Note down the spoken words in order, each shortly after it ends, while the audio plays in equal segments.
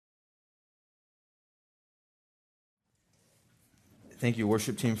Thank you,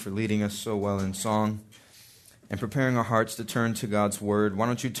 worship team, for leading us so well in song and preparing our hearts to turn to God's Word. Why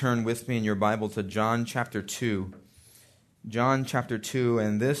don't you turn with me in your Bible to John chapter 2. John chapter 2,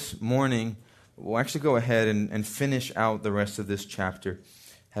 and this morning we'll actually go ahead and finish out the rest of this chapter.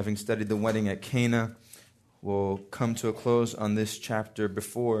 Having studied the wedding at Cana, we'll come to a close on this chapter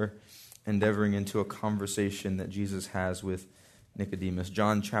before endeavoring into a conversation that Jesus has with Nicodemus.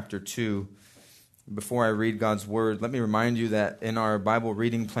 John chapter 2. Before I read God's Word, let me remind you that in our Bible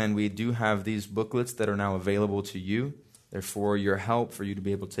reading plan, we do have these booklets that are now available to you. They're for your help, for you to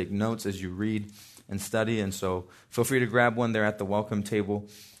be able to take notes as you read and study. And so feel free to grab one there at the welcome table.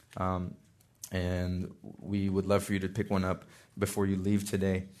 And we would love for you to pick one up before you leave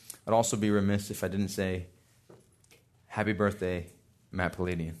today. I'd also be remiss if I didn't say, happy birthday, Matt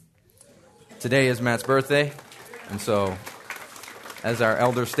Palladian. Today is Matt's birthday. And so as our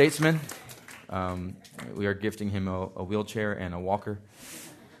elder statesman, we are gifting him a wheelchair and a walker,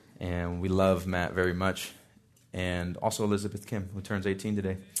 and we love Matt very much, and also Elizabeth Kim, who turns 18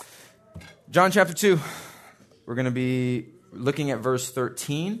 today. John chapter 2, we're going to be looking at verse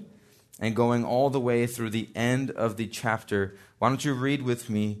 13 and going all the way through the end of the chapter. Why don't you read with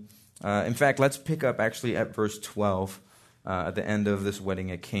me? In fact, let's pick up actually at verse 12 at the end of this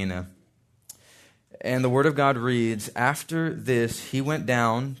wedding at Cana. And the word of God reads, "After this he went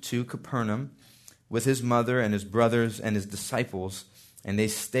down to Capernaum with his mother and his brothers and his disciples, and they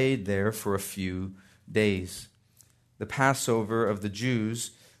stayed there for a few days. The Passover of the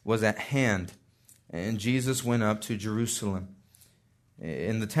Jews was at hand, and Jesus went up to Jerusalem.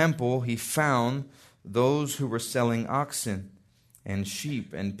 In the temple he found those who were selling oxen and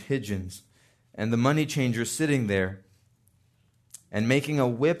sheep and pigeons, and the money changers sitting there. And making a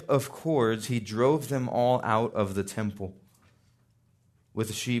whip of cords, he drove them all out of the temple with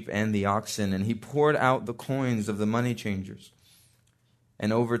the sheep and the oxen, and he poured out the coins of the money changers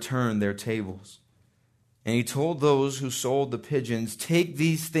and overturned their tables. And he told those who sold the pigeons, 'Take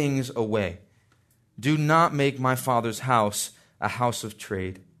these things away. Do not make my Father's house a house of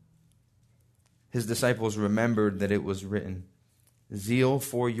trade.' His disciples remembered that it was written, 'Zeal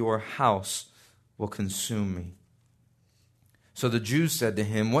for your house will consume me.' So the Jews said to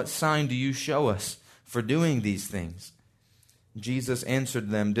him, 'What sign do you show us for doing these things?' Jesus answered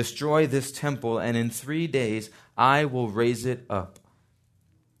them, 'Destroy this temple, and in 3 days I will raise it up.'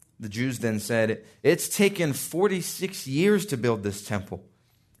 The Jews then said, 'It's taken 46 years to build this temple,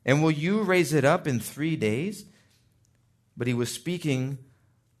 and will you raise it up in 3 days?' But he was speaking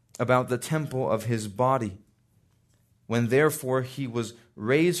about the temple of his body. When therefore he was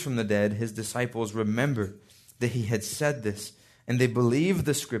raised from the dead, his disciples remembered that he had said this, and they believed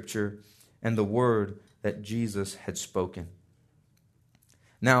the scripture and the word that Jesus had spoken.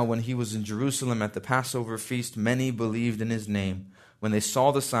 Now, when he was in Jerusalem at the Passover feast, many believed in his name when they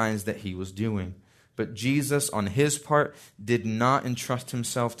saw the signs that he was doing. But Jesus, on his part, did not entrust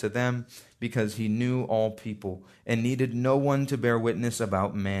himself to them, because he knew all people and needed no one to bear witness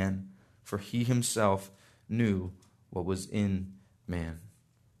about man, for he himself knew what was in man."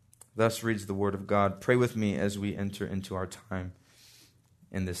 Thus reads the word of God. Pray with me as we enter into our time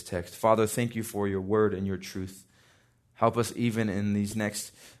in this text. Father, thank you for your word and your truth. Help us even in these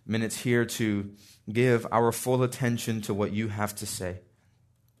next minutes here to give our full attention to what you have to say.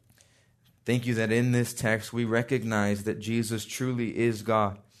 Thank you that in this text we recognize that Jesus truly is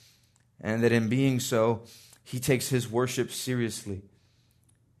God, and that in being so, he takes his worship seriously.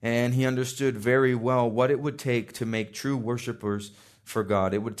 And he understood very well what it would take to make true worshipers for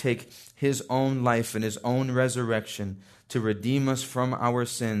God. It would take his own life and his own resurrection to redeem us from our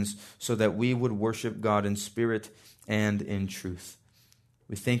sins so that we would worship God in spirit and in truth.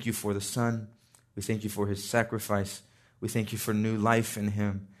 We thank you for the Son. We thank you for his sacrifice. We thank you for new life in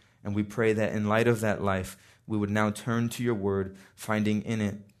him. And we pray that in light of that life, we would now turn to your word, finding in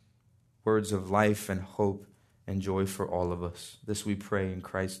it words of life and hope and joy for all of us. This we pray in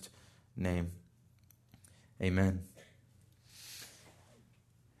Christ's name. Amen.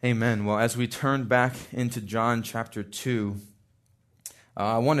 Amen. Well, as we turn back into John chapter 2,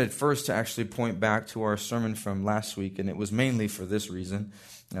 I wanted first to actually point back to our sermon from last week, and it was mainly for this reason.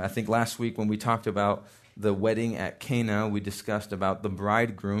 I think last week when we talked about the wedding at Cana, we discussed about the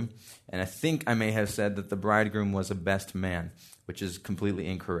bridegroom, and I think I may have said that the bridegroom was a best man, which is completely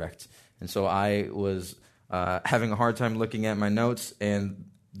incorrect. And so I was having a hard time looking at my notes, and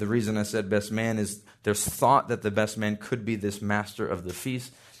the reason I said best man is there's thought that the best man could be this master of the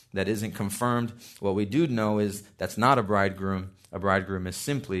feast. That isn't confirmed. What we do know is that's not a bridegroom. A bridegroom is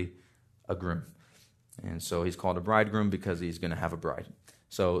simply a groom. And so he's called a bridegroom because he's going to have a bride.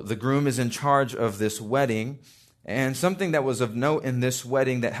 So the groom is in charge of this wedding, And something that was of note in this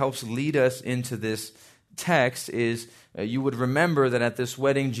wedding that helps lead us into this text is you would remember that at this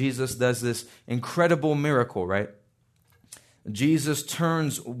wedding, Jesus does this incredible miracle, right? Jesus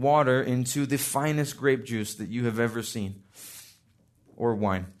turns water into the finest grape juice that you have ever seen, or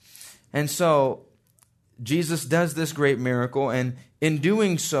wine. And so Jesus does this great miracle, and in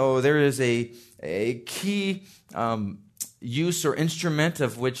doing so, there is a key use or instrument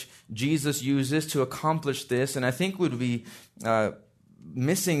of which Jesus uses to accomplish this, and I think would be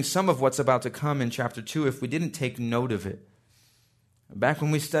missing some of what's about to come in chapter 2 if we didn't take note of it. Back when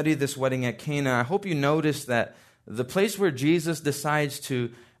we studied this wedding at Cana, I hope you noticed that the place where Jesus decides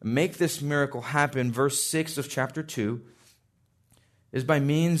to make this miracle happen, verse 6 of chapter 2, is by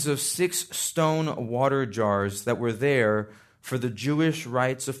means of 6 stone water jars that were there for the Jewish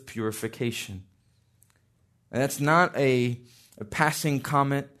rites of purification. And that's not a passing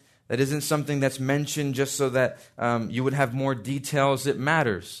comment. That isn't something that's mentioned just so that you would have more details. It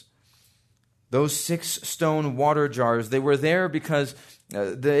matters. Those 6 stone water jars, they were there because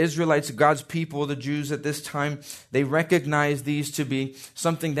the Israelites, God's people, the Jews at this time, they recognized these to be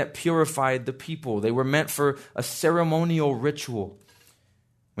something that purified the people. They were meant for a ceremonial ritual.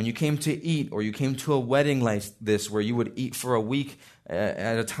 When you came to eat, or you came to a wedding like this, where you would eat for a week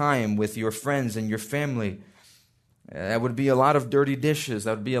at a time with your friends and your family, that would be a lot of dirty dishes.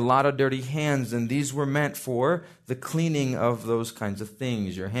 That would be a lot of dirty hands. And these were meant for the cleaning of those kinds of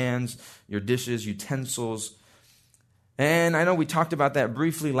things. Your hands, your dishes, utensils. And I know we talked about that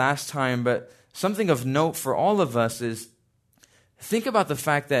briefly last time, but something of note for all of us is think about the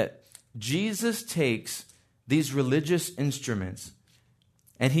fact that Jesus takes these religious instruments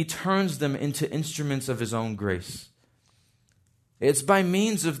and he turns them into instruments of his own grace. It's by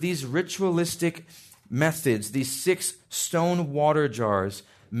means of these ritualistic methods, these 6 stone water jars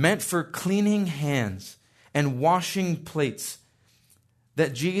meant for cleaning hands and washing plates,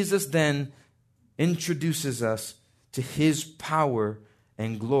 that Jesus then introduces us to his power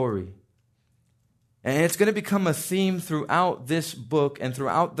and glory. And it's going to become a theme throughout this book and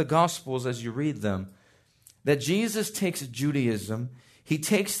throughout the Gospels as you read them, that Jesus takes Judaism, he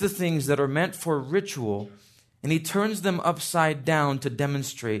takes the things that are meant for ritual, and he turns them upside down to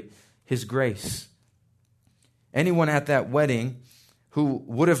demonstrate his grace. Anyone at that wedding who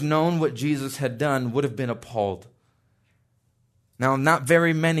would have known what Jesus had done would have been appalled. Now, not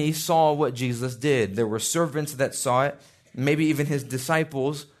very many saw what Jesus did. There were servants that saw it, maybe even his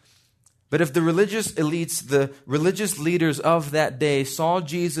disciples. But if the religious elites, the religious leaders of that day saw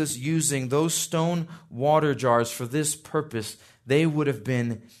Jesus using those stone water jars for this purpose, they would have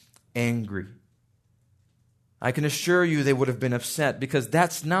been angry. I can assure you they would have been upset because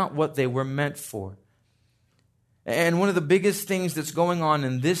that's not what they were meant for. And one of the biggest things that's going on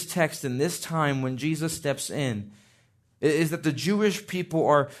in this text in this time when Jesus steps in is that the Jewish people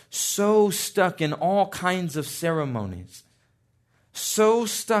are so stuck in all kinds of ceremonies, so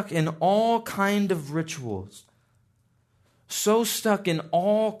stuck in all kinds of rituals, so stuck in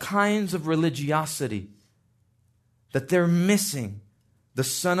all kinds of religiosity that they're missing the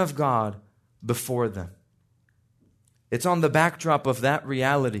Son of God before them. It's on the backdrop of that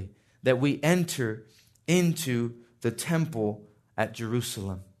reality that we enter into the temple at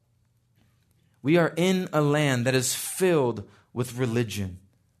Jerusalem. We are in a land that is filled with religion.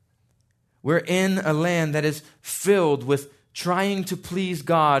 We're in a land that is filled with trying to please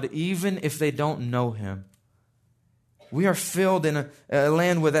God even if they don't know him. We are filled in a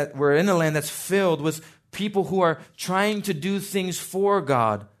land we're in a land that's filled with people who are trying to do things for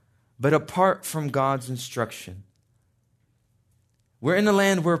God, but apart from God's instruction. We're in a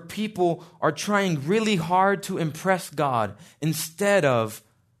land where people are trying really hard to impress God instead of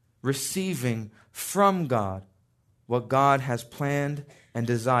receiving from God what God has planned and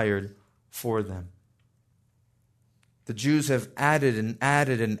desired for them. The Jews have added and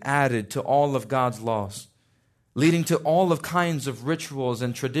added and added to all of God's laws, leading to all of kinds of rituals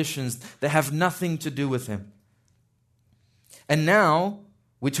and traditions that have nothing to do with him. And now,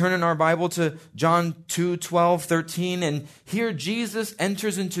 we turn in our Bible to John 2:12, 13, and here Jesus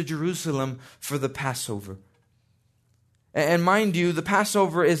enters into Jerusalem for the Passover. And mind you, the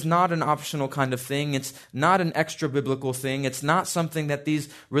Passover is not an optional kind of thing. It's not an extra biblical thing. It's not something that these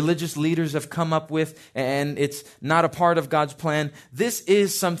religious leaders have come up with, and it's not a part of God's plan. This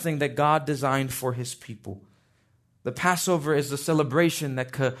is something that God designed for his people. The Passover is a celebration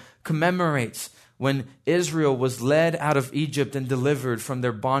that commemorates when Israel was led out of Egypt and delivered from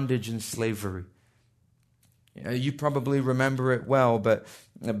their bondage and slavery. You probably remember it well, but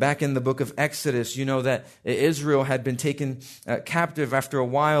back in the book of Exodus, you know that Israel had been taken captive after a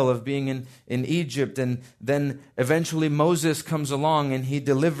while of being in Egypt, and then eventually Moses comes along and he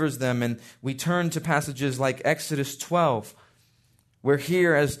delivers them. And we turn to passages like Exodus 12, where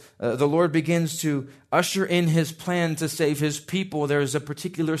here, as the Lord begins to usher in his plan to save his people, there is a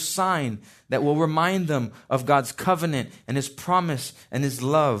particular sign that will remind them of God's covenant and his promise and his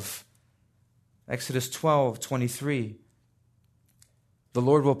love. Exodus 12:23. The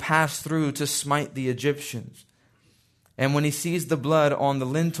Lord will pass through to smite the Egyptians. And when he sees the blood on the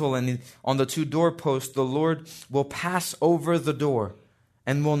lintel and on the two doorposts, the Lord will pass over the door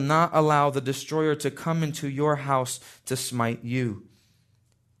and will not allow the destroyer to come into your house to smite you.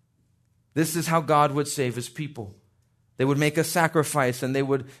 This is how God would save his people. They would make a sacrifice, and they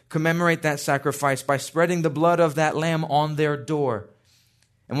would commemorate that sacrifice by spreading the blood of that lamb on their door.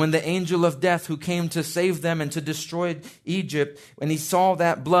 And when the angel of death who came to save them and to destroy Egypt, when he saw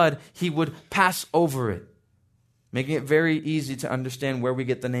that blood, he would pass over it, making it very easy to understand where we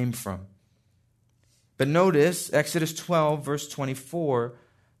get the name from. But notice, Exodus 12, verse 24,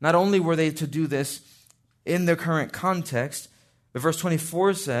 not only were they to do this in their current context, but verse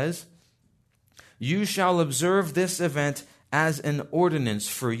 24 says, "You shall observe this event as an ordinance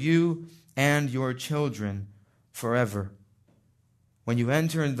for you and your children forever. When you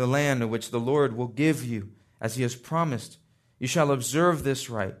enter into the land which the Lord will give you, as he has promised, you shall observe this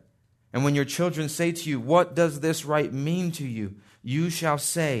rite. And when your children say to you, 'What does this rite mean to you?' you shall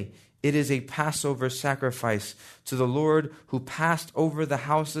say, 'It is a Passover sacrifice to the Lord who passed over the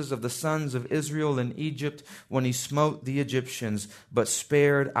houses of the sons of Israel in Egypt when he smote the Egyptians, but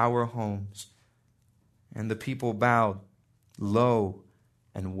spared our homes.' And the people bowed low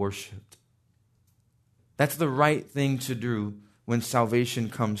and worshipped." That's the right thing to do when salvation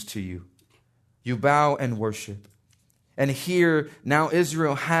comes to you. You bow and worship. And here, now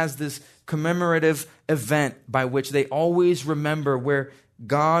Israel has this commemorative event by which they always remember where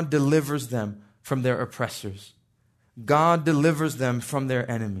God delivers them from their oppressors. God delivers them from their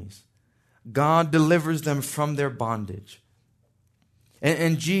enemies. God delivers them from their bondage.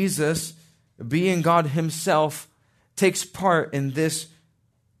 And Jesus, being God himself, takes part in this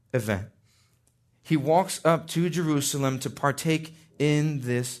event. He walks up to Jerusalem to partake in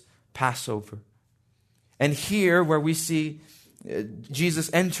this Passover. And here, where we see Jesus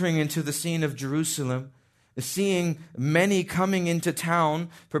entering into the scene of Jerusalem, seeing many coming into town,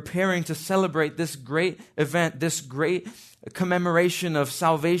 preparing to celebrate this great event, this great commemoration of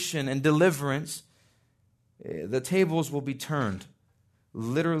salvation and deliverance, the tables will be turned,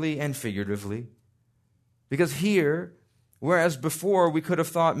 literally and figuratively. Because here, whereas before we could have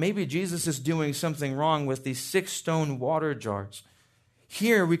thought maybe Jesus is doing something wrong with these 6 stone water jars,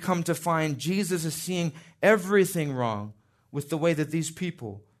 here we come to find Jesus is seeing everything wrong with the way that these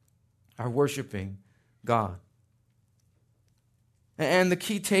people are worshiping God. And the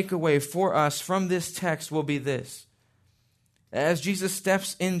key takeaway for us from this text will be this. As Jesus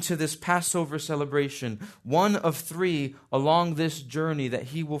steps into this Passover celebration, one of 3 along this journey that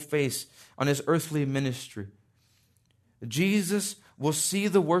he will face on his earthly ministry, Jesus will see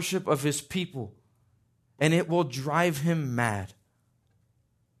the worship of his people, and it will drive him mad.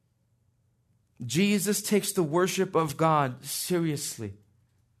 Jesus takes the worship of God seriously.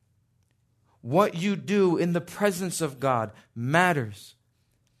 What you do in the presence of God matters.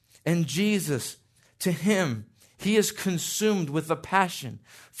 And Jesus, to him, he is consumed with a passion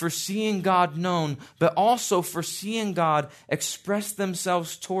for seeing God known, but also for seeing God express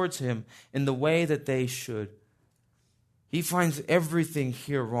themselves towards him in the way that they should. He finds everything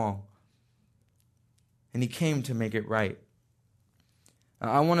here wrong, and he came to make it right.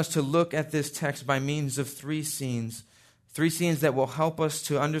 I want us to look at this text by means of 3 scenes. 3 scenes that will help us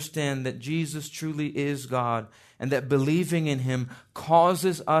to understand that Jesus truly is God, and that believing in him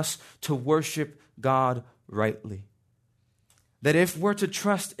causes us to worship God rightly. That if we're to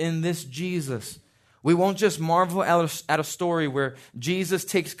trust in this Jesus, we won't just marvel at a story where Jesus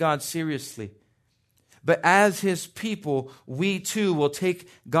takes God seriously, but as his people, we too will take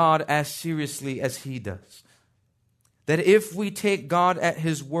God as seriously as he does. That if we take God at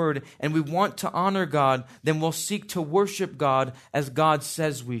his word and we want to honor God, then we'll seek to worship God as God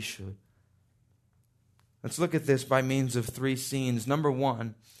says we should. Let's look at this by means of 3 scenes. Number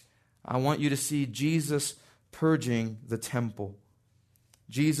 1, I want you to see Jesus purging the temple.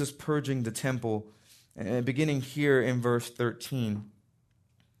 Jesus purging the temple, beginning here in verse 13.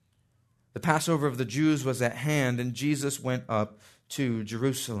 The Passover of the Jews was at hand, and Jesus went up to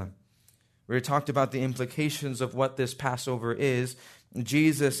Jerusalem. We talked about the implications of what this Passover is.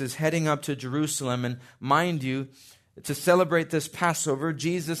 Jesus is heading up to Jerusalem, and mind you, to celebrate this Passover,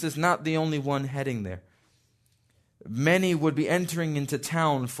 Jesus is not the only one heading there. Many would be entering into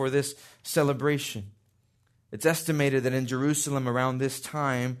town for this celebration. It's estimated that in Jerusalem around this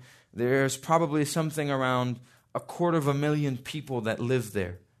time, there's probably something around 250,000 people that live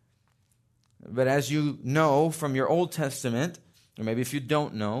there. But as you know from your Old Testament, or maybe if you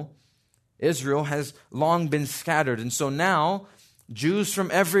don't know, Israel has long been scattered. And so now, Jews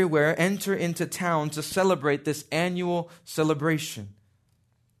from everywhere enter into town to celebrate this annual celebration.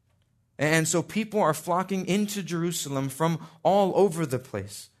 And so people are flocking into Jerusalem from all over the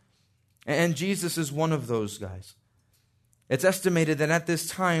place. And Jesus is one of those guys. It's estimated that at this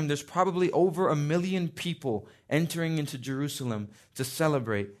time, there's probably over 1 million people entering into Jerusalem to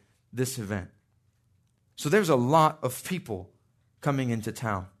celebrate this event. So there's a lot of people coming into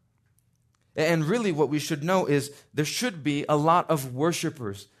town. And really what we should know is there should be a lot of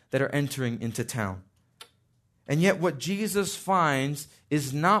worshipers that are entering into town. And yet what Jesus finds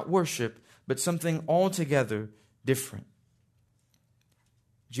is not worship, but something altogether different.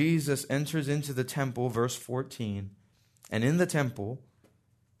 Jesus enters into the temple, verse 14, and in the temple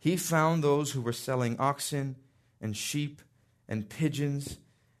he found those who were selling oxen and sheep and pigeons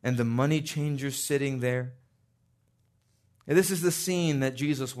and the money changers sitting there. And this is the scene that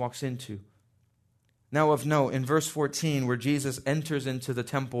Jesus walks into. Now of note, in verse 14, where Jesus enters into the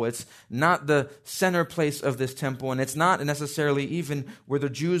temple, it's not the center place of this temple, and it's not necessarily even where the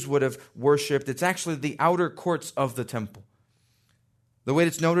Jews would have worshipped. It's actually the outer courts of the temple. The way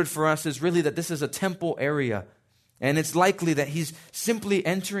it's noted for us is really that this is a temple area, and it's likely that he's simply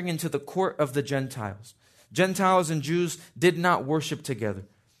entering into the court of the Gentiles. Gentiles and Jews did not worship together.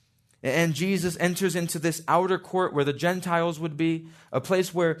 And Jesus enters into this outer court where the Gentiles would be, a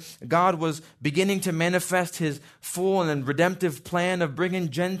place where God was beginning to manifest his full and redemptive plan of bringing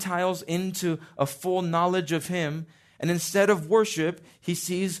Gentiles into a full knowledge of him. And instead of worship, he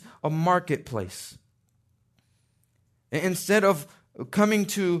sees a marketplace. Instead of coming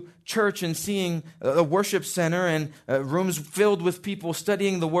to church and seeing a worship center and rooms filled with people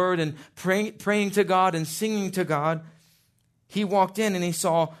studying the word and praying to God and singing to God, he walked in and he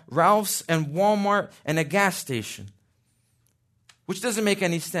saw Ralph's and Walmart and a gas station, which doesn't make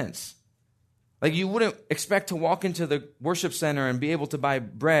any sense. Like, you wouldn't expect to walk into the worship center and be able to buy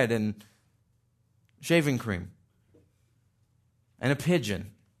bread and shaving cream and a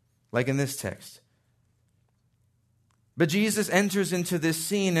pigeon, like in this text. But Jesus enters into this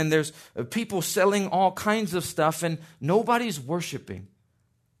scene and there's people selling all kinds of stuff and nobody's worshiping.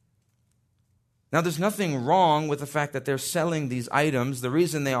 Now, there's nothing wrong with the fact that they're selling these items. The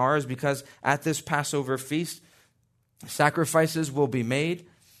reason they are is because at this Passover feast, sacrifices will be made.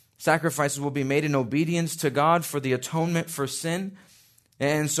 Sacrifices will be made in obedience to God for the atonement for sin.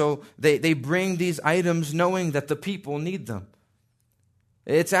 And so they bring these items knowing that the people need them.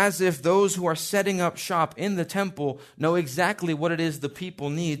 It's as if those who are setting up shop in the temple know exactly what it is the people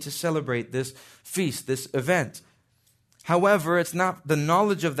need to celebrate this feast, this event. However, it's not the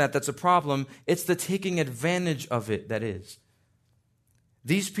knowledge of that that's a problem. It's the taking advantage of it that is.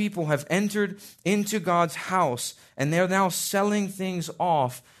 These people have entered into God's house and they're now selling things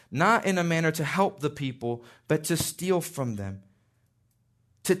off, not in a manner to help the people, but to steal from them,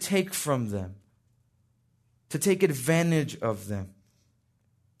 to take from them, to take advantage of them.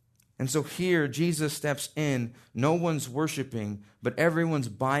 And so here Jesus steps in. No one's worshiping, but everyone's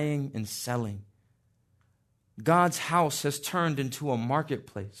buying and selling. God's house has turned into a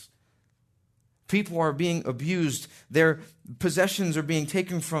marketplace. People are being abused. Their possessions are being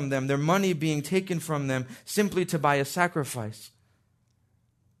taken from them. Their money being taken from them simply to buy a sacrifice.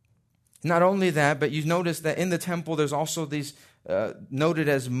 Not only that, but you notice that in the temple there's also these noted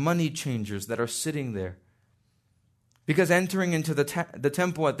as money changers that are sitting there. Because entering into the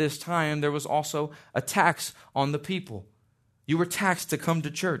temple at this time, there was also a tax on the people. You were taxed to come to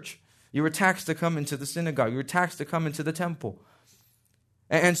church. You were taxed to come into the synagogue. You were taxed to come into the temple.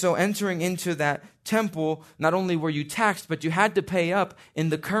 And so entering into that temple, not only were you taxed, but you had to pay up in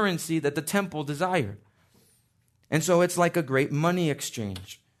the currency that the temple desired. And so it's like a great money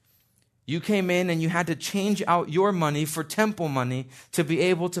exchange. You came in and you had to change out your money for temple money to be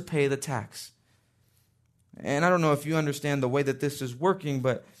able to pay the tax. And I don't know if you understand the way that this is working,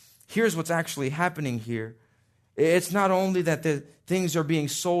 but here's what's actually happening here. It's not only that the things are being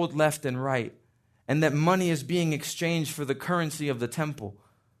sold left and right, and that money is being exchanged for the currency of the temple,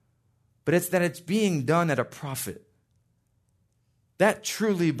 but it's that it's being done at a profit. That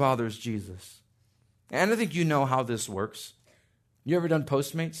truly bothers Jesus. And I think you know how this works. You ever done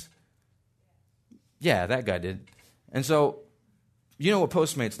Postmates? Yeah, that guy did. And so, you know what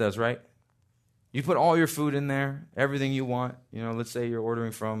Postmates does, right? You put all your food in there, everything you want. You know, let's say you're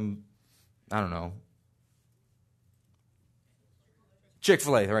ordering from, I don't know,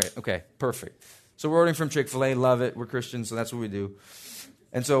 Chick-fil-A, right? Okay, perfect. So we're ordering from Chick-fil-A, love it. We're Christians, so that's what we do.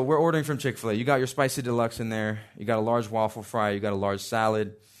 And so we're ordering from Chick-fil-A. You got your spicy deluxe in there. You got a large waffle fry. You got a large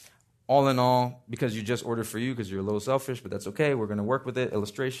salad. All in all, because you just ordered for you because you're a little selfish, but that's okay. We're going to work with it.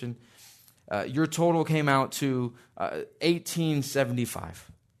 Illustration. Your total came out to $18.75.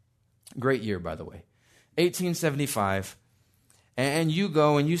 Great year, by the way. $18.75. And you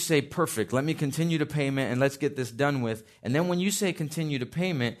go and you say, perfect, let me continue to payment and let's get this done with. And then when you say continue to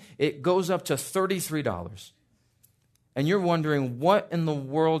payment, it goes up to $33. And you're wondering, what in the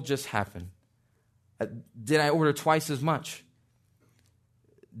world just happened? Did I order twice as much?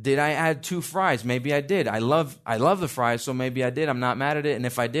 Did I add 2 fries? Maybe I did. I love the fries, so maybe I did. I'm not mad at it. And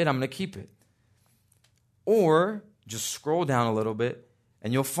if I did, I'm going to keep it. Or just scroll down a little bit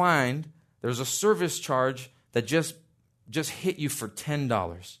and you'll find there's a service charge that just hit you for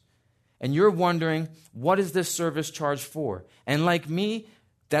 $10. And you're wondering, what is this service charge for? And like me,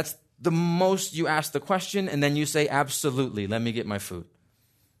 that's the most you ask the question, and then you say, absolutely, let me get my food.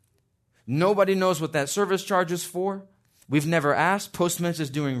 Nobody knows what that service charge is for. We've never asked. Postmates is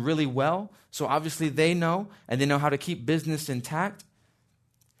doing really well, so obviously they know, and they know how to keep business intact.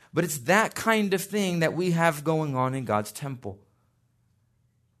 But it's that kind of thing that we have going on in God's temple.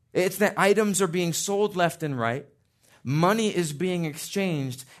 It's that items are being sold left and right. Money is being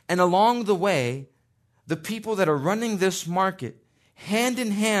exchanged. And along the way, the people that are running this market, hand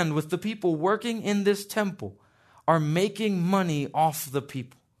in hand with the people working in this temple, are making money off the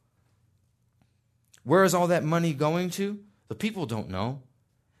people. Where is all that money going to? The people don't know.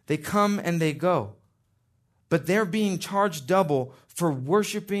 They come and they go. But they're being charged double for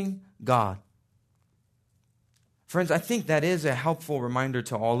worshiping God. Friends, I think that is a helpful reminder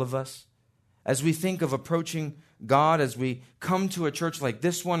to all of us as we think of approaching God, as we come to a church like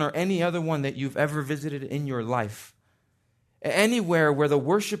this one or any other one that you've ever visited in your life. Anywhere where the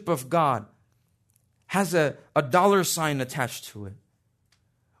worship of God has a dollar sign attached to it,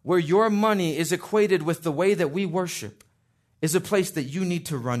 where your money is equated with the way that we worship, is a place that you need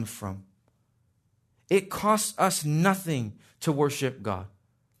to run from. It costs us nothing to worship God.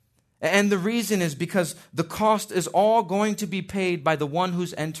 And the reason is because the cost is all going to be paid by the one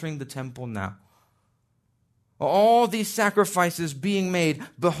who's entering the temple now. All these sacrifices being made,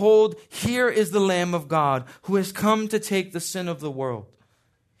 behold, here is the Lamb of God who has come to take the sin of the world.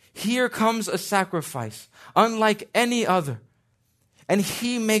 Here comes a sacrifice unlike any other. And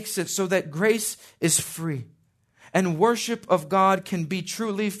he makes it so that grace is free and worship of God can be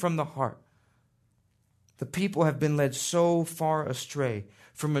truly from the heart. The people have been led so far astray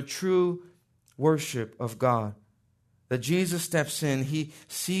from a true worship of God that Jesus steps in. He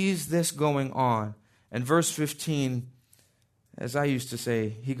sees this going on. And verse 15, as I used to say,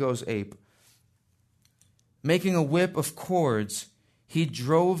 he goes ape. Making a whip of cords, he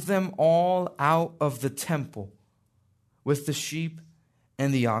drove them all out of the temple with the sheep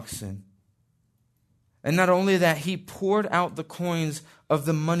and the oxen. And not only that, he poured out the coins of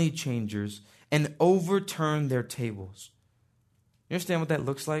the money changers and overturned their tables. You understand what that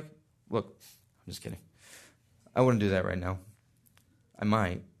looks like? Look, I'm just kidding. I wouldn't do that right now. I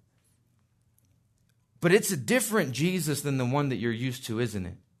might. But it's a different Jesus than the one that you're used to, isn't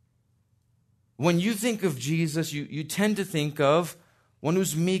it? When you think of Jesus, you tend to think of one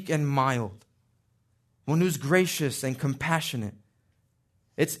who's meek and mild, one who's gracious and compassionate.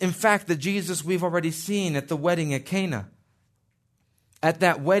 It's, in fact, the Jesus we've already seen at the wedding at Cana. At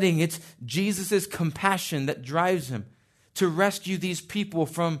that wedding, it's Jesus' compassion that drives him to rescue these people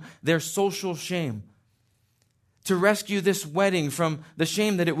from their social shame, to rescue this wedding from the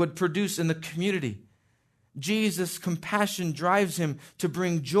shame that it would produce in the community. Jesus' compassion drives him to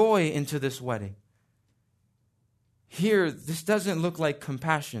bring joy into this wedding. Here, this doesn't look like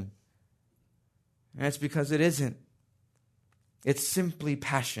compassion. And it's because it isn't. It's simply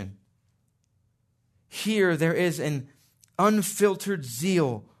passion. Here, there is an unfiltered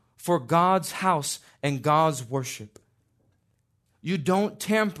zeal for God's house and God's worship. You don't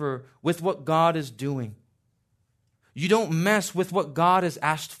tamper with what God is doing. You don't mess with what God has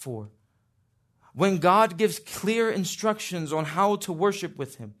asked for. When God gives clear instructions on how to worship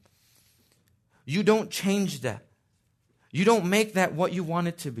with him, you don't change that. You don't make that what you want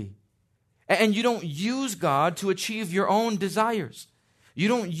it to be. And you don't use God to achieve your own desires. You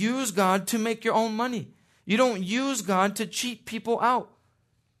don't use God to make your own money. You don't use God to cheat people out.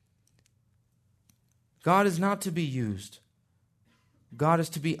 God is not to be used. God is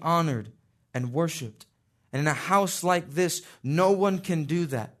to be honored and worshiped. And in a house like this, no one can do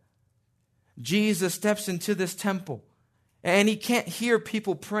that. Jesus steps into this temple, and he can't hear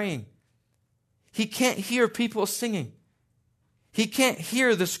people praying. He can't hear people singing. He can't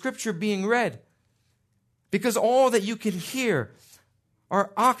hear the scripture being read, because all that you can hear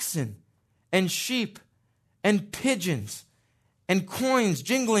are oxen and sheep and pigeons and coins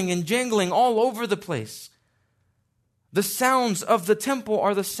jingling and jangling all over the place. The sounds of the temple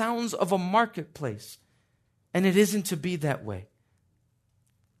are the sounds of a marketplace, and it isn't to be that way.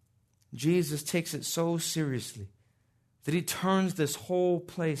 Jesus takes it so seriously that he turns this whole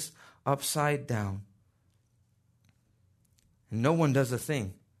place upside down. And no one does a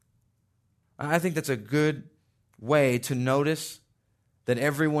thing. I think that's a good way to notice that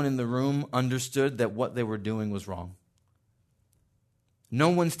everyone in the room understood that what they were doing was wrong. No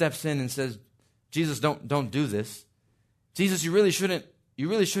one steps in and says, Jesus, don't do this. Jesus, you really shouldn't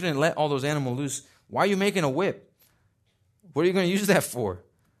let all those animals loose. Why are you making a whip? What are you going to use that for?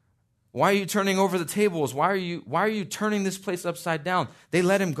 Why are you turning over the tables? Why are you turning this place upside down? They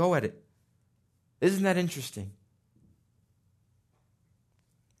let him go at it. Isn't that interesting?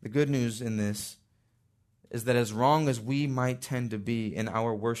 The good news in this is that as wrong as we might tend to be in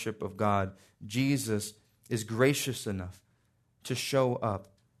our worship of God, Jesus is gracious enough to show up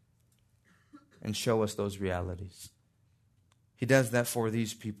and show us those realities. He does that for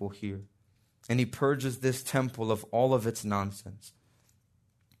these people here. And he purges this temple of all of its nonsense.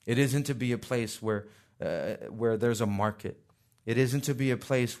 It isn't to be a place where there's a market. It isn't to be a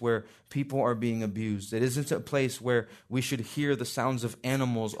place where people are being abused. It isn't a place where we should hear the sounds of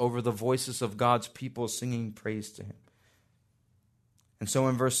animals over the voices of God's people singing praise to him. And so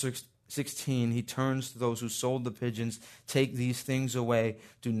in verse 16, he turns to those who sold the pigeons, "Take these things away.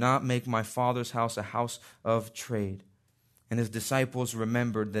 Do not make my Father's house a house of trade." And his disciples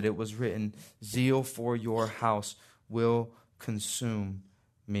remembered that it was written, "Zeal for your house will consume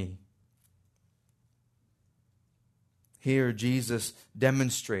me." Here, Jesus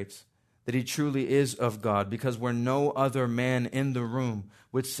demonstrates that he truly is of God, because where no other man in the room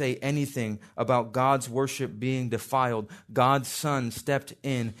would say anything about God's worship being defiled, God's Son stepped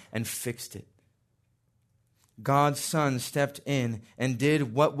in and fixed it. God's Son stepped in and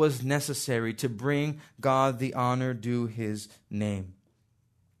did what was necessary to bring God the honor due his name.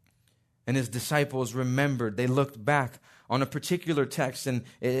 And his disciples remembered. They looked back on a particular text, and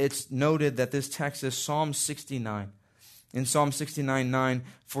it's noted that this text is Psalm 69. In Psalm 69:9,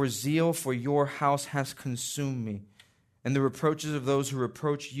 "For zeal for your house has consumed me, and the reproaches of those who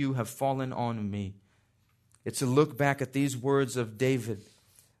reproach you have fallen on me." It's a look back at these words of David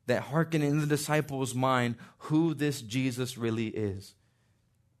that hearken in the disciples' mind who this Jesus really is.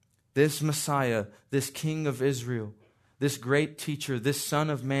 This Messiah, this King of Israel, this great teacher, this Son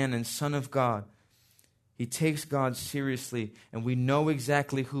of Man and Son of God. He takes God seriously, and we know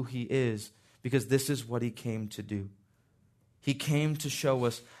exactly who he is, because this is what he came to do. He came to show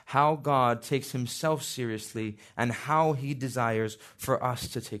us how God takes himself seriously and how he desires for us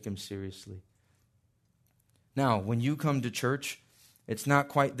to take him seriously. Now, when you come to church, it's not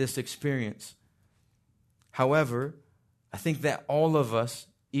quite this experience. However, I think that all of us,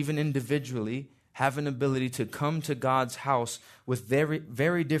 even individually, have an ability to come to God's house with very,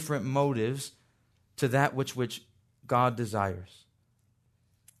 very different motives to that which God desires.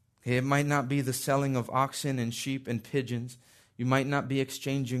 It might not be the selling of oxen and sheep and pigeons. You might not be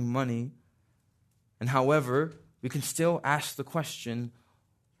exchanging money. And however, we can still ask the question,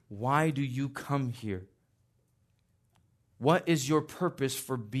 why do you come here? What is your purpose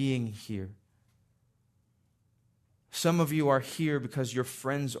for being here? Some of you are here because your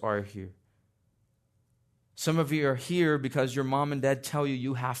friends are here. Some of you are here because your mom and dad tell you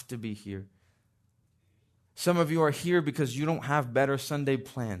you have to be here. Some of you are here because you don't have better Sunday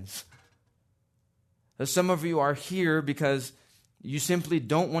plans. Some of you are here because you simply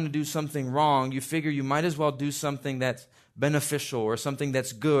don't want to do something wrong. You figure you might as well do something that's beneficial, or something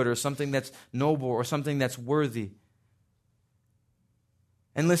that's good, or something that's noble, or something that's worthy.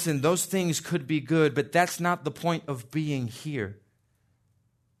 And listen, those things could be good, but that's not the point of being here.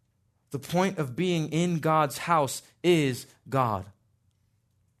 The point of being in God's house is God.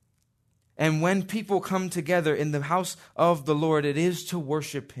 And when people come together in the house of the Lord, it is to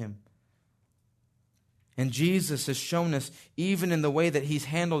worship him. And Jesus has shown us, even in the way that he's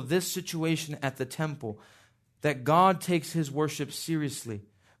handled this situation at the temple, that God takes his worship seriously,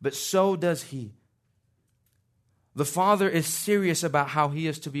 but so does he. The Father is serious about how he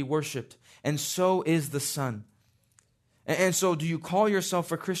is to be worshiped, and so is the Son. And so do you call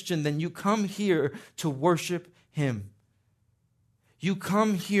yourself a Christian? Then you come here to worship him. You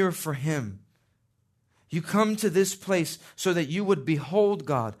come here for him. You come to this place so that you would behold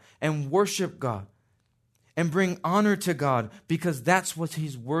God and worship God and bring honor to God, because that's what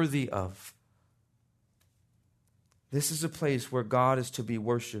he's worthy of. This is a place where God is to be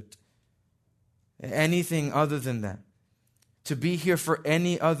worshiped. Anything other than that, to be here for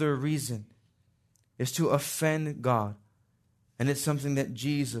any other reason, is to offend God. And it's something that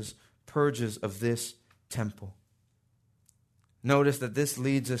Jesus purges of this temple. Notice that this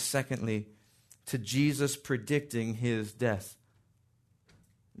leads us, secondly, to Jesus predicting his death.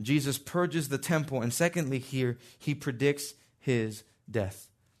 Jesus purges the temple, and secondly here, he predicts his death.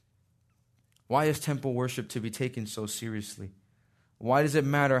 Why is temple worship to be taken so seriously? Why does it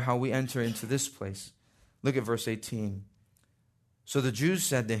matter how we enter into this place? Look at verse 18. So the Jews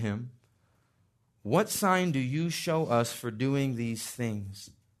said to him, "What sign do you show us for doing these things?"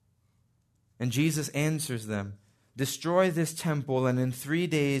 And Jesus answers them, "Destroy this temple, and in 3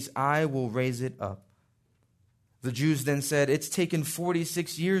 days I will raise it up." The Jews then said, "It's taken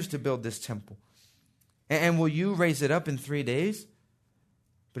 46 years to build this temple, and will you raise it up in 3 days?"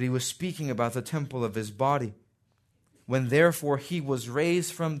 But he was speaking about the temple of his body. When therefore he was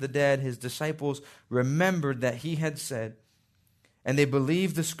raised from the dead, his disciples remembered that he had said, and they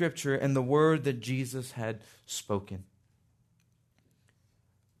believed the scripture and the word that Jesus had spoken.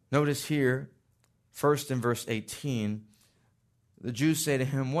 Notice here, first in verse 18, the Jews say to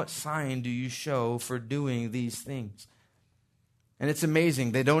him, "What sign do you show for doing these things?" And it's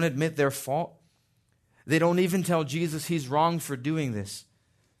amazing. They don't admit their fault. They don't even tell Jesus he's wrong for doing this.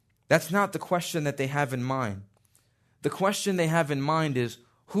 That's not the question that they have in mind. The question they have in mind is,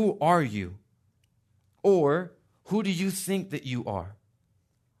 who are you? Or, who do you think that you are?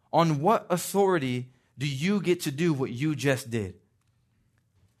 On what authority do you get to do what you just did?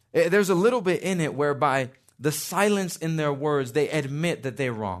 There's a little bit in it whereby the silence in their words, they admit that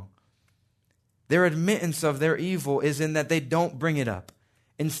they're wrong. Their admittance of their evil is in that they don't bring it up.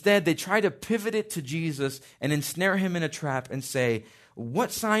 Instead, they try to pivot it to Jesus and ensnare him in a trap and say,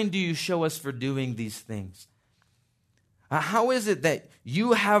 "What sign do you show us for doing these things?" How is it that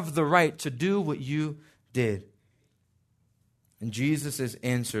you have the right to do what you did? And Jesus'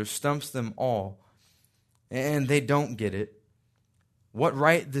 answer stumps them all, and they don't get it. What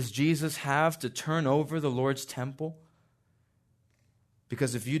right does Jesus have to turn over the Lord's temple?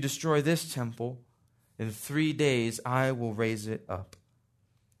 Because if you destroy this temple, in 3 days I will raise it up.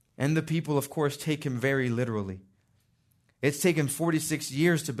 And the people, of course, take him very literally. It's taken 46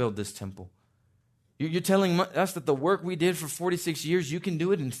 years to build this temple. You're telling us that the work we did for 46 years, you can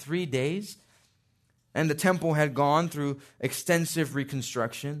do it in 3 days? And the temple had gone through extensive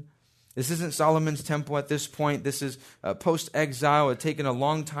reconstruction. This isn't Solomon's temple at this point. This is post-exile. It had taken a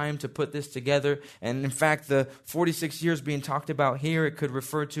long time to put this together. And in fact, the 46 years being talked about here, it could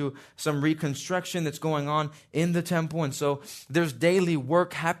refer to some reconstruction that's going on in the temple. And so there's daily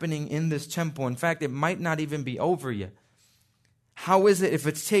work happening in this temple. In fact, it might not even be over yet. How is it, if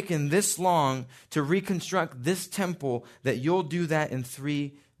it's taken this long to reconstruct this temple, that you'll do that in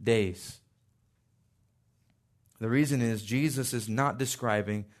 3 days? The reason is Jesus is not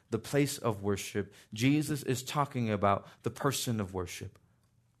describing the place of worship. Jesus is talking about the person of worship.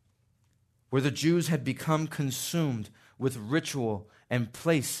 Where the Jews had become consumed with ritual and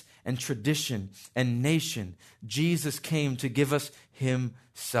place and tradition and nation, Jesus came to give us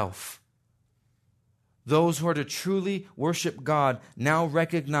himself. Those who are to truly worship God now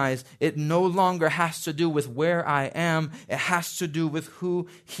recognize it no longer has to do with where I am. It has to do with who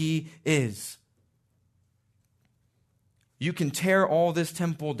he is. You can tear all this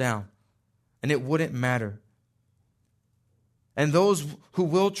temple down, and it wouldn't matter. And those who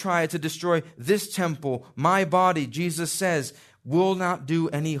will try to destroy this temple, my body, Jesus says, will not do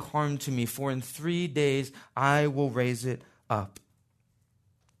any harm to me, for in 3 days I will raise it up.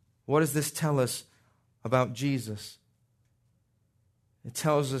 What does this tell us about Jesus? It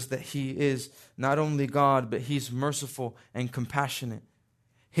tells us that he is not only God, but he's merciful and compassionate.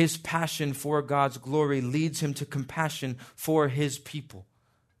 His passion for God's glory leads him to compassion for his people.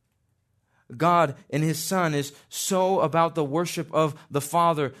 God in his Son is so about the worship of the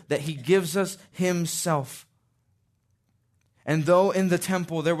Father that he gives us himself. And though in the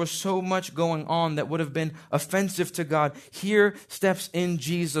temple there was so much going on that would have been offensive to God, here steps in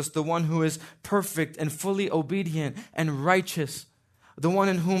Jesus, the one who is perfect and fully obedient and righteous, the one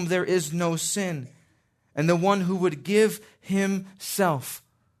in whom there is no sin, and the one who would give himself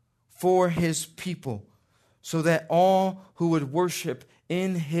for his people, so that all who would worship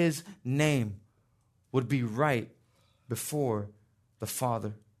in his name would be right before the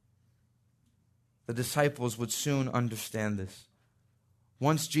Father. The disciples would soon understand this.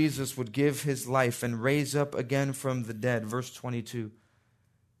 once Jesus would give his life and raise up again from the dead, verse 22,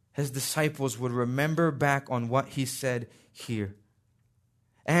 his disciples would remember back on what he said here.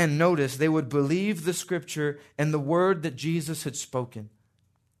 And notice, they would believe the scripture and the word that Jesus had spoken.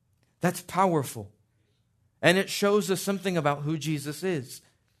 That's powerful. And it shows us something about who Jesus is.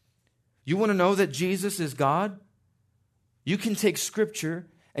 You want to know that Jesus is God? You can take scripture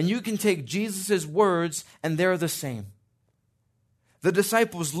and you can take Jesus' words and they're the same. The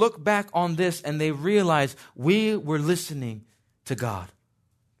disciples look back on this and they realize we were listening to God.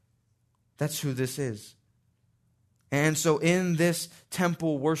 That's who this is. And so in this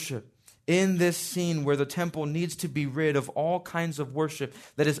temple worship, in this scene where the temple needs to be rid of all kinds of worship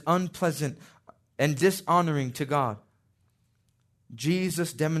that is unpleasant and dishonoring to God,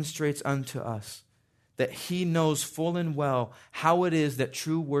 Jesus demonstrates unto us that he knows full and well how it is that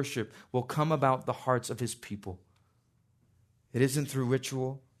true worship will come about the hearts of his people. It isn't through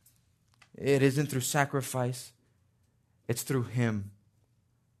ritual. It isn't through sacrifice. It's through him.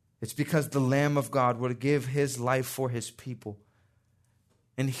 It's because the Lamb of God would give his life for his people.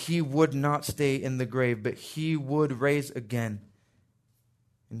 And he would not stay in the grave, but he would raise again.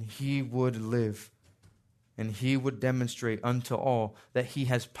 And he would live. And he would demonstrate unto all that he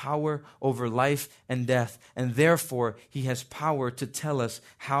has power over life and death. And therefore, he has power to tell us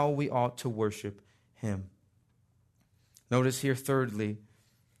how we ought to worship him. Notice here, thirdly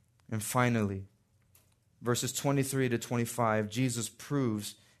and finally, verses 23 to 25, Jesus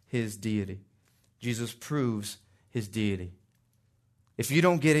proves his deity. Jesus proves his deity. If you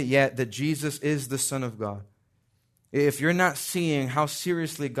don't get it yet that Jesus is the Son of God, if you're not seeing how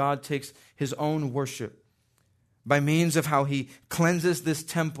seriously God takes his own worship by means of how he cleanses this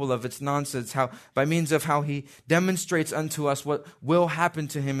temple of its nonsense, by means of how he demonstrates unto us what will happen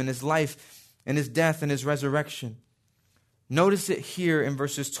to him in his life and his death and his resurrection, notice it here in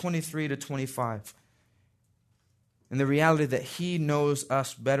verses 23 to 25. And the reality that he knows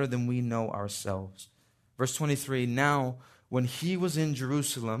us better than we know ourselves. Verse 23, now when he was in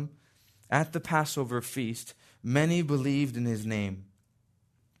Jerusalem at the Passover feast, many believed in his name.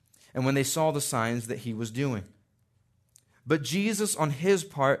 And when they saw the signs that he was doing. But Jesus on his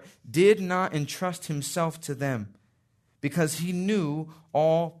part did not entrust himself to them, because he knew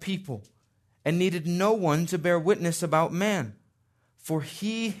all people and needed no one to bear witness about man, for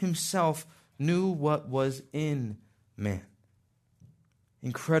he himself knew what was in man.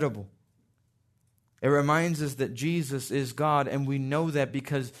 Incredible. It reminds us that Jesus is God, and we know that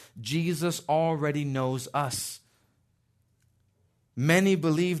because Jesus already knows us. Many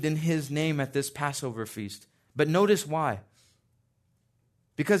believed in his name at this Passover feast. But notice why.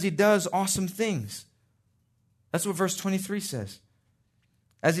 Because he does awesome things. That's what verse 23 says.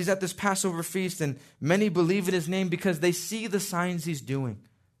 As he's at this Passover feast, and many believe in his name because they see the signs he's doing.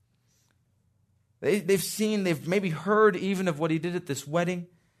 They've maybe heard even of what he did at this wedding.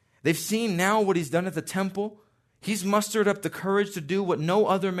 They've seen now what he's done at the temple. He's mustered up the courage to do what no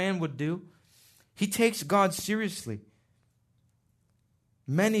other man would do. He takes God seriously.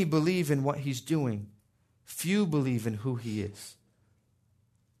 Many believe in what he's doing. Few believe in who he is.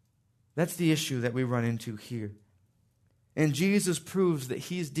 That's the issue that we run into here. And Jesus proves that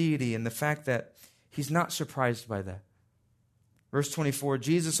he's deity and the fact that he's not surprised by that. Verse 24,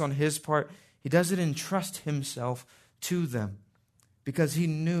 Jesus on his part, he doesn't entrust himself to them because he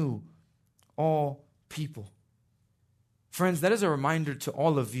knew all people. Friends, that is a reminder to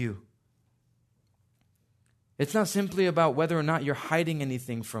all of you. It's not simply about whether or not you're hiding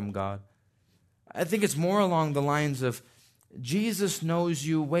anything from God. I think it's more along the lines of Jesus knows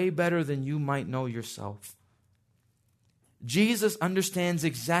you way better than you might know yourself. Jesus understands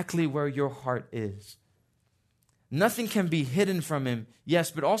exactly where your heart is. Nothing can be hidden from him,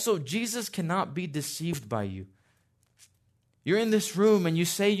 yes, but also Jesus cannot be deceived by you. You're in this room and you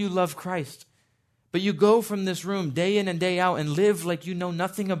say you love Christ, but you go from this room day in and day out and live like you know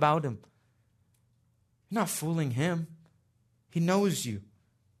nothing about him. You're not fooling him. He knows you.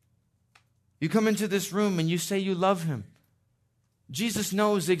 You come into this room and you say you love him. Jesus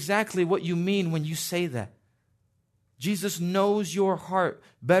knows exactly what you mean when you say that. Jesus knows your heart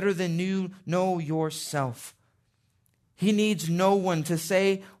better than you know yourself. He needs no one to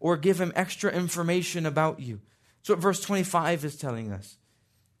say or give him extra information about you. That's what verse 25 is telling us.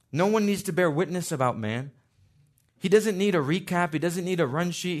 No one needs to bear witness about man. He doesn't need a recap. He doesn't need a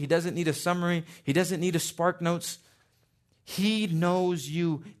run sheet. He doesn't need a summary. He doesn't need a spark notes. He knows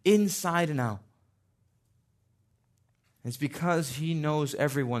you inside and out. It's because he knows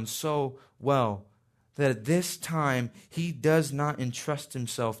everyone so well that at this time he does not entrust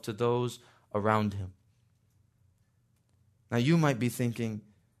himself to those around him. Now you might be thinking,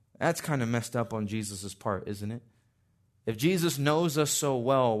 that's kind of messed up on Jesus' part, isn't it? If Jesus knows us so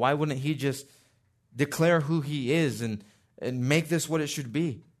well, why wouldn't he just declare who he is and make this what it should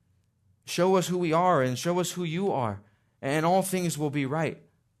be? Show us who we are and show us who you are, and all things will be right.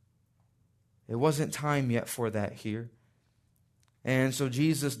 It wasn't time yet for that here. And so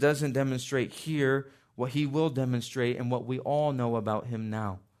Jesus doesn't demonstrate here what he will demonstrate and what we all know about him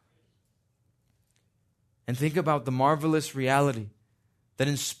now. And think about the marvelous reality that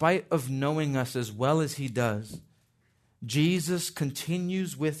in spite of knowing us as well as he does, Jesus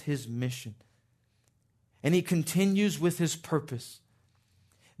continues with his mission. And he continues with his purpose.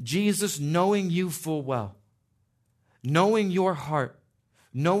 Jesus, knowing you full well, knowing your heart,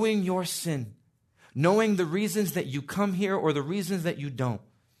 knowing your sin, knowing the reasons that you come here or the reasons that you don't,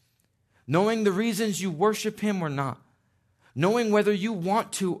 knowing the reasons you worship him or not, knowing whether you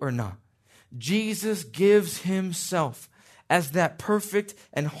want to or not, Jesus gives himself as that perfect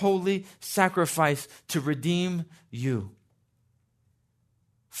and holy sacrifice to redeem you.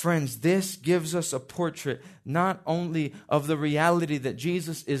 Friends, this gives us a portrait not only of the reality that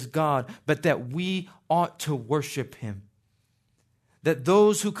Jesus is God, but that we ought to worship him. That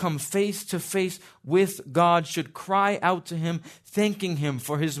those who come face to face with God should cry out to him, thanking him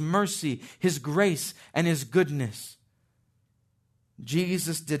for his mercy, his grace, and his goodness.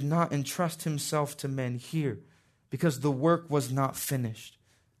 Jesus did not entrust himself to men here because the work was not finished.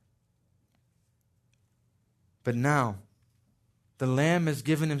 But now, the Lamb has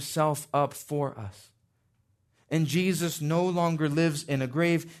given himself up for us. And Jesus no longer lives in a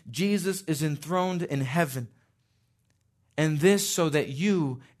grave. Jesus is enthroned in heaven. And this so that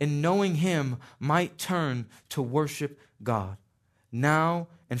you, in knowing him, might turn to worship God, now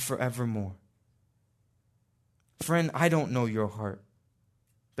and forevermore. Friend, I don't know your heart,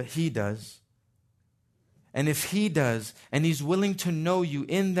 but he does. And if he does, and he's willing to know you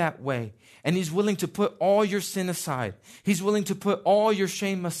in that way, and he's willing to put all your sin aside, he's willing to put all your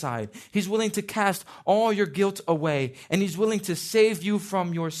shame aside, he's willing to cast all your guilt away, and he's willing to save you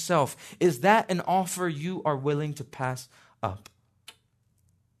from yourself, is that an offer you are willing to pass up?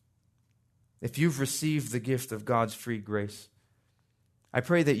 If you've received the gift of God's free grace, I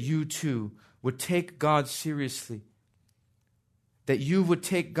pray that you too would take God seriously, that you would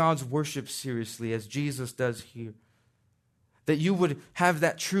take God's worship seriously as Jesus does here. That you would have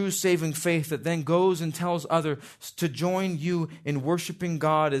that true saving faith that then goes and tells others to join you in worshiping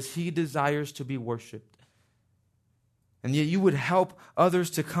God as he desires to be worshiped. And yet you would help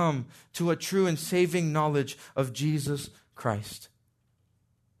others to come to a true and saving knowledge of Jesus Christ.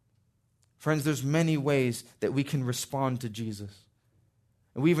 Friends, there's many ways that we can respond to Jesus.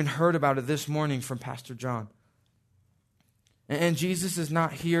 And we even heard about it this morning from Pastor John. And Jesus is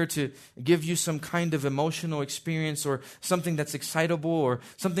not here to give you some kind of emotional experience or something that's excitable or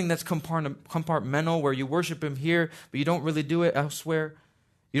something that's compartmental where you worship him here, but you don't really do it elsewhere.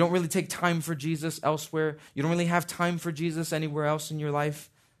 You don't really take time for Jesus elsewhere. You don't really have time for Jesus anywhere else in your life.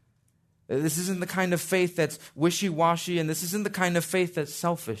 This isn't the kind of faith that's wishy-washy, and this isn't the kind of faith that's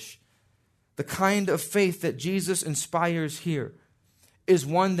selfish. The kind of faith that Jesus inspires here is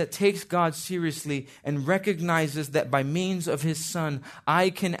one that takes God seriously and recognizes that by means of his Son, I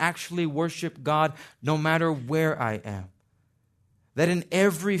can actually worship God no matter where I am. That in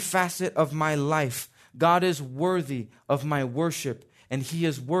every facet of my life, God is worthy of my worship and he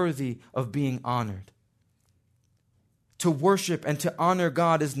is worthy of being honored. To worship and to honor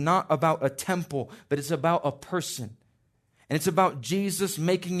God is not about a temple, but it's about a person. And it's about Jesus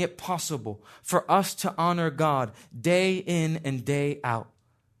making it possible for us to honor God day in and day out.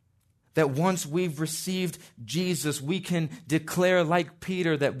 That once we've received Jesus, we can declare like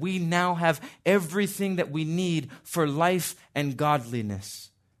Peter that we now have everything that we need for life and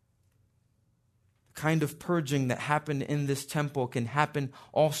godliness. The kind of purging that happened in this temple can happen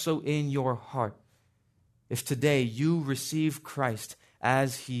also in your heart if today you receive Christ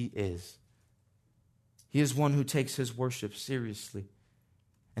as he is. He is one who takes his worship seriously.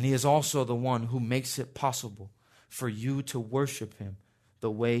 And he is also the one who makes it possible for you to worship him the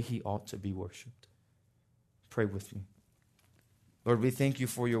way he ought to be worshiped. Pray with me. Lord, we thank you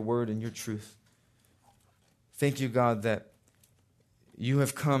for your word and your truth. Thank you, God, that you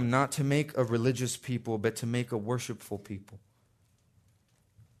have come not to make a religious people, but to make a worshipful people.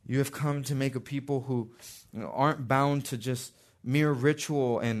 You have come to make a people who aren't bound to just mere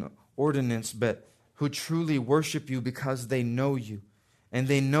ritual and ordinance, but who truly worship you because they know you, and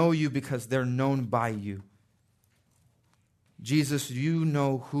they know you because they're known by you. Jesus, you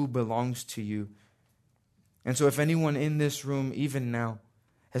know who belongs to you. And so if anyone in this room, even now,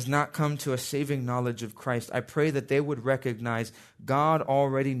 has not come to a saving knowledge of Christ, I pray that they would recognize God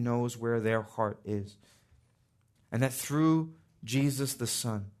already knows where their heart is, and that through Jesus the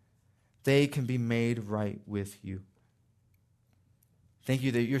Son, they can be made right with you. Thank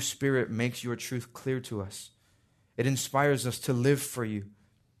you that your Spirit makes your truth clear to us. It inspires us to live for you.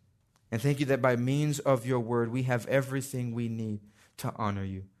 And thank you that by means of your word, we have everything we need to honor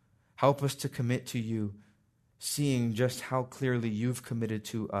you. Help us to commit to you, seeing just how clearly you've committed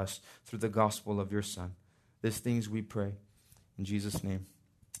to us through the gospel of your Son. These things we pray. In Jesus' name,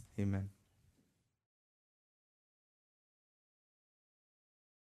 amen.